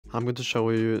I'm going to show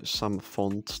you some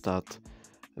fonts that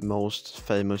most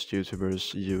famous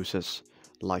YouTubers uses,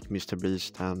 like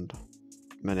MrBeast and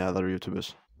many other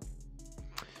YouTubers.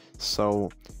 So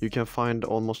you can find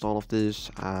almost all of these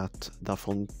at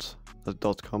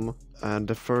dafont.com, and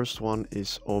the first one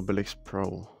is Obelix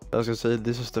Pro. As you can see,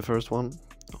 this is the first one,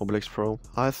 Obelix Pro.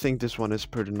 I think this one is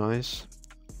pretty nice.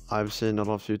 I've seen a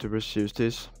lot of YouTubers use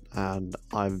this, and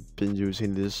I've been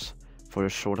using this for a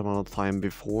short amount of time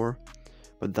before,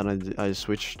 but then I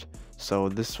switched. So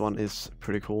this one is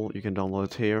pretty cool. You can download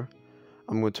it here.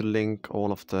 I'm going to link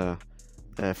all of the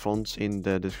fonts in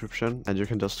the description, and you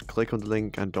can just click on the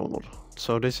link and download.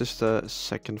 So this is the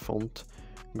second font,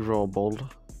 Grow Bold,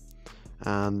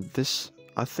 and this,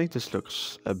 I think this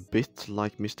looks a bit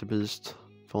like MrBeast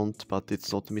font, but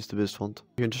it's not the MrBeast font.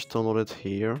 You can just download it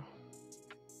here.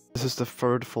 This is the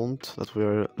third font that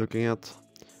we're looking at.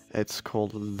 It's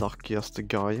called Luckiest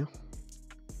Guy,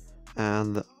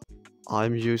 and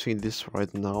I'm using this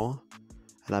right now,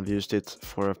 and I've used it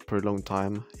for a pretty long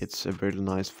time. It's a really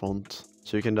nice font.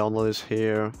 So you can download this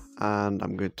here, and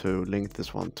I'm going to link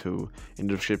this one too in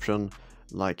the description,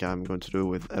 like I'm going to do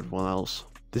with everyone else.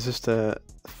 This is the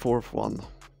fourth one.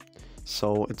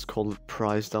 So it's called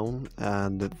Price Down,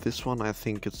 and this one I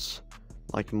think it's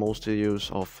like mostly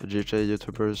use of GTA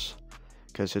YouTubers,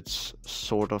 because it's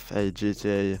sort of a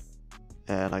GTA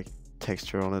like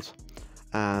texture on it,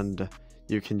 and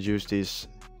you can use this.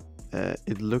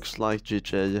 It looks like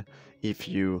GTA if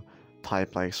you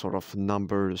type like sort of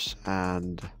numbers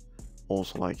and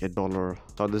also like a dollar.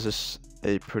 So this is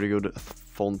a pretty good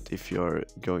font if you're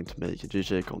going to make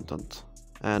GTA content.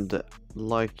 And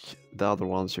like the other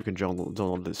ones, you can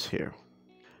download this here.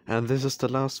 And this is the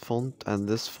last font, and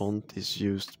this font is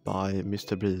used by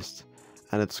MrBeast,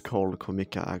 and it's called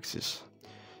Comica Axis.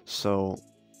 So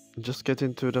just get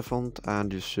into the font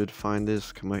and you should find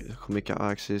this Comica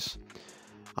Axis.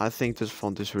 I think this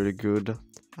font is really good,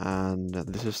 and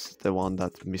this is the one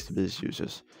that MrBeast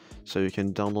uses. So you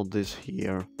can download this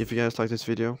here. If you guys like this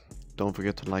video, don't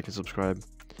forget to like and subscribe,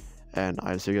 and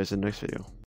I'll see you guys in the next video.